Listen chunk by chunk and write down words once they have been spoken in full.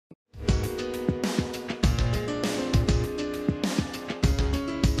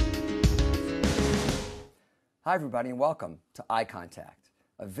Hi, everybody, and welcome to Eye Contact,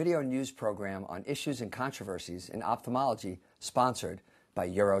 a video news program on issues and controversies in ophthalmology sponsored by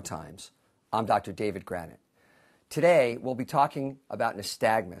EUROTIMES. I'm Dr. David Granet. Today, we'll be talking about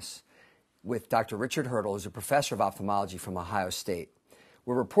nystagmus with Dr. Richard Hertle, who's a professor of ophthalmology from Ohio State.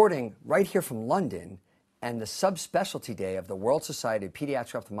 We're reporting right here from London and the subspecialty day of the World Society of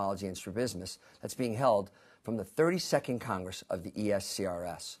Pediatric Ophthalmology and Strabismus that's being held from the 32nd Congress of the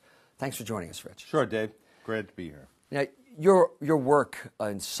ESCRS. Thanks for joining us, Rich. Sure, Dave. Great to be here. Now, your work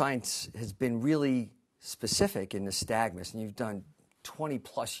in science has been really specific in nystagmus, and you've done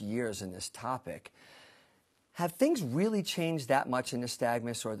 20-plus years in this topic. Have things really changed that much in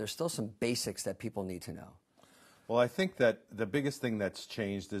nystagmus, or are there still some basics that people need to know? Well, I think that the biggest thing that's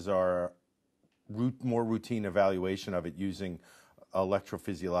changed is our more routine evaluation of it using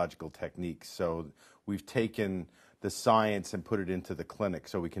electrophysiological techniques. So we've taken the science and put it into the clinic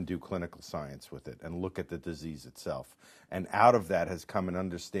so we can do clinical science with it and look at the disease itself. And out of that has come an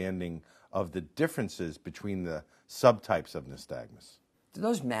understanding of the differences between the subtypes of nystagmus. Do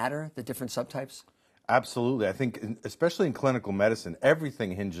those matter, the different subtypes? Absolutely. I think, especially in clinical medicine,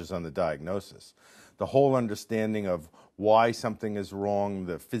 everything hinges on the diagnosis. The whole understanding of why something is wrong,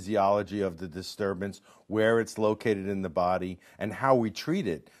 the physiology of the disturbance, where it's located in the body, and how we treat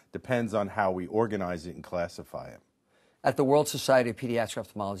it depends on how we organize it and classify it. At the World Society of Pediatric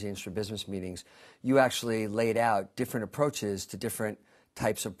Ophthalmology and Strabismus meetings, you actually laid out different approaches to different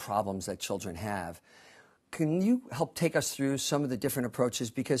types of problems that children have. Can you help take us through some of the different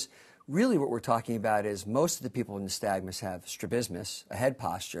approaches? Because really what we're talking about is most of the people with nystagmus have strabismus, a head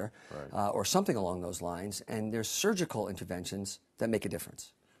posture, right, or something along those lines, and there's surgical interventions that make a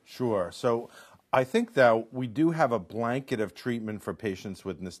difference. Sure. So I think that we do have a blanket of treatment for patients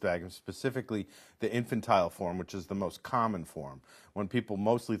with nystagmus, specifically the infantile form, which is the most common form. When people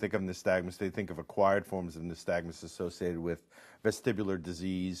mostly think of nystagmus, they think of acquired forms of nystagmus associated with vestibular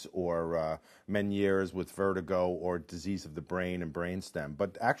disease or Meniere's with vertigo or disease of the brain and brainstem.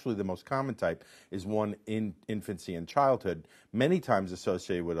 But actually the most common type is one in infancy and childhood, many times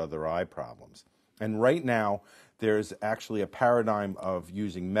associated with other eye problems. And right now, there's actually a paradigm of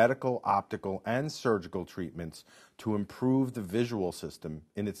using medical, optical, and surgical treatments to improve the visual system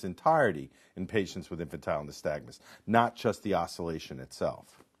in its entirety in patients with infantile nystagmus, not just the oscillation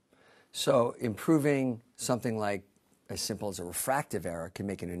itself. So improving something like as simple as a refractive error can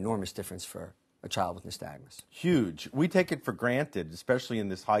make an enormous difference for a child with nystagmus. Huge. We take it for granted, especially in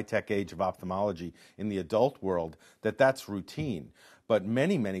this high-tech age of ophthalmology in the adult world, that that's routine. But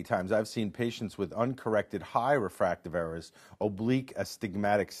many, many times I've seen patients with uncorrected high refractive errors, oblique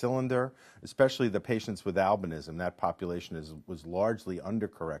astigmatic cylinder, especially the patients with albinism. That population was largely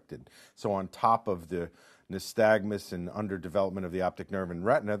undercorrected. So on top of the nystagmus and underdevelopment of the optic nerve and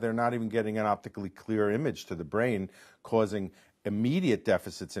retina, they're not even getting an optically clear image to the brain, causing immediate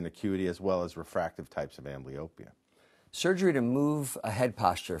deficits in acuity as well as refractive types of amblyopia. Surgery to move a head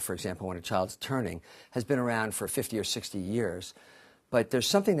posture, for example, when a child's turning, has been around for 50 or 60 years. But there's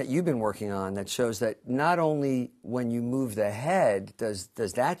something that you've been working on that shows that not only when you move the head does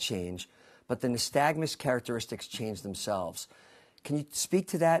that change, but the nystagmus characteristics change themselves. Can you speak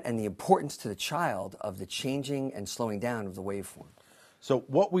to that and the importance to the child of the changing and slowing down of the waveform? So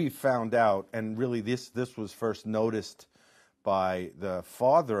what we found out, and really this was first noticed by the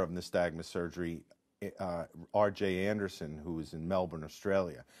father of nystagmus surgery, R.J. Anderson, who was in Melbourne,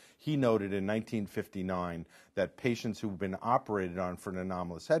 Australia. He noted in 1959 that patients who've been operated on for an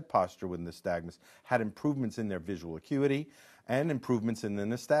anomalous head posture with nystagmus had improvements in their visual acuity and improvements in the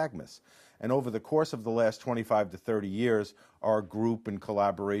nystagmus. And over the course of the last 25 to 30 years, our group, in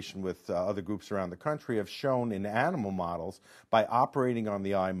collaboration with other groups around the country, have shown in animal models, by operating on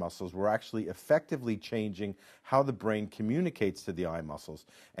the eye muscles, we're actually effectively changing how the brain communicates to the eye muscles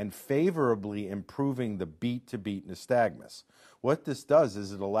and favorably improving the beat-to-beat nystagmus. What this does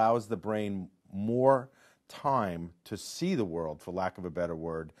is it allows the brain more time to see the world, for lack of a better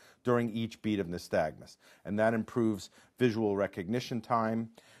word, during each beat of nystagmus. And that improves visual recognition time,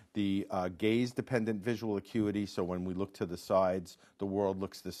 the gaze-dependent visual acuity, so when we look to the sides, the world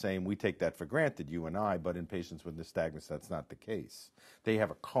looks the same. We take that for granted, you and I, but in patients with nystagmus, that's not the case. They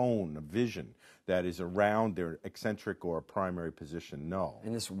have a cone of vision that is around their eccentric or primary position null.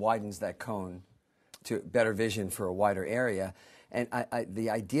 And this widens that cone to better vision for a wider area. And the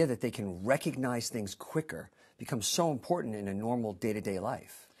idea that they can recognize things quicker becomes so important in a normal day-to-day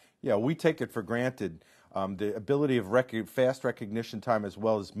life. Yeah, we take it for granted. The ability of fast recognition time as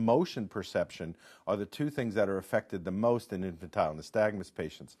well as motion perception are the two things that are affected the most in infantile nystagmus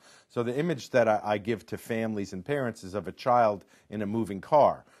patients. So the image that I give to families and parents is of a child in a moving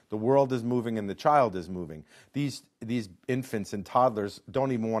car. The world is moving and the child is moving. These infants and toddlers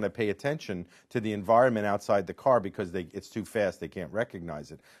don't even want to pay attention to the environment outside the car because it's too fast, they can't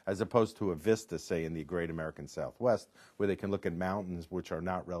recognize it, as opposed to a vista, say, in the great American Southwest, where they can look at mountains which are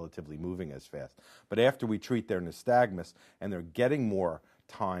not relatively moving as fast. But after we treat their nystagmus and they're getting more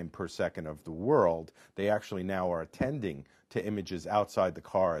time per second of the world, they actually now are attending to images outside the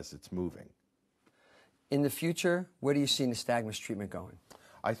car as it's moving. In the future, where do you see nystagmus treatment going?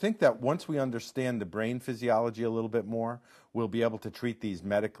 I think that once we understand the brain physiology a little bit more, we'll be able to treat these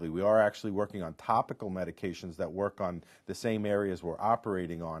medically. We are actually working on topical medications that work on the same areas we're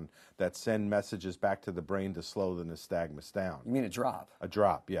operating on that send messages back to the brain to slow the nystagmus down. You mean a drop? A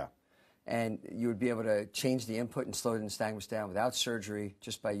drop, yeah. And you would be able to change the input and slow the nystagmus down without surgery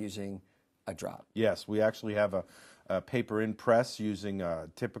just by using a drop? Yes, we actually have a paper in press using a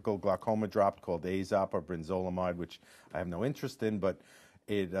typical glaucoma drop called Azop or brinzolamide, which I have no interest in, but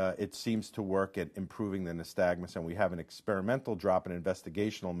it seems to work at improving the nystagmus, and we have an experimental drop, an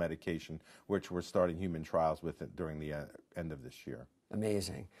investigational medication, which we're starting human trials with during the end of this year.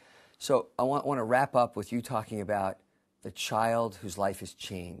 Amazing. So I want to wrap up with you talking about the child whose life is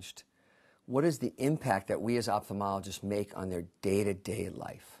changed. What is the impact that we as ophthalmologists make on their day-to-day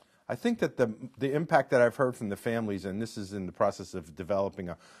life? I think that the impact that I've heard from the families, and this is in the process of developing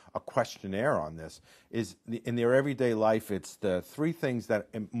a questionnaire on this, is in their everyday life, it's the three things that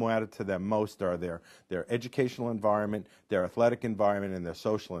matter to them most are their educational environment, their athletic environment, and their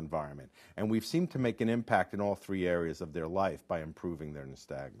social environment. And we've seemed to make an impact in all three areas of their life by improving their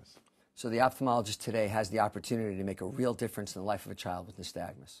nystagmus. So the ophthalmologist today has the opportunity to make a real difference in the life of a child with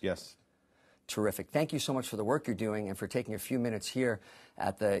nystagmus. Yes. Terrific. Thank you so much for the work you're doing and for taking a few minutes here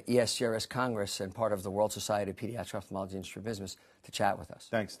at the ESCRS Congress and part of the World Society of Pediatric Ophthalmology and Strabismus to chat with us.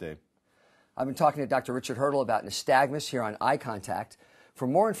 Thanks, Dave. I've been talking to Dr. Richard Hertle about nystagmus here on Eye Contact. For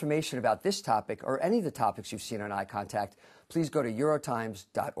more information about this topic or any of the topics you've seen on Eye Contact, please go to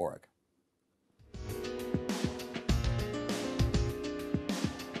eurotimes.org.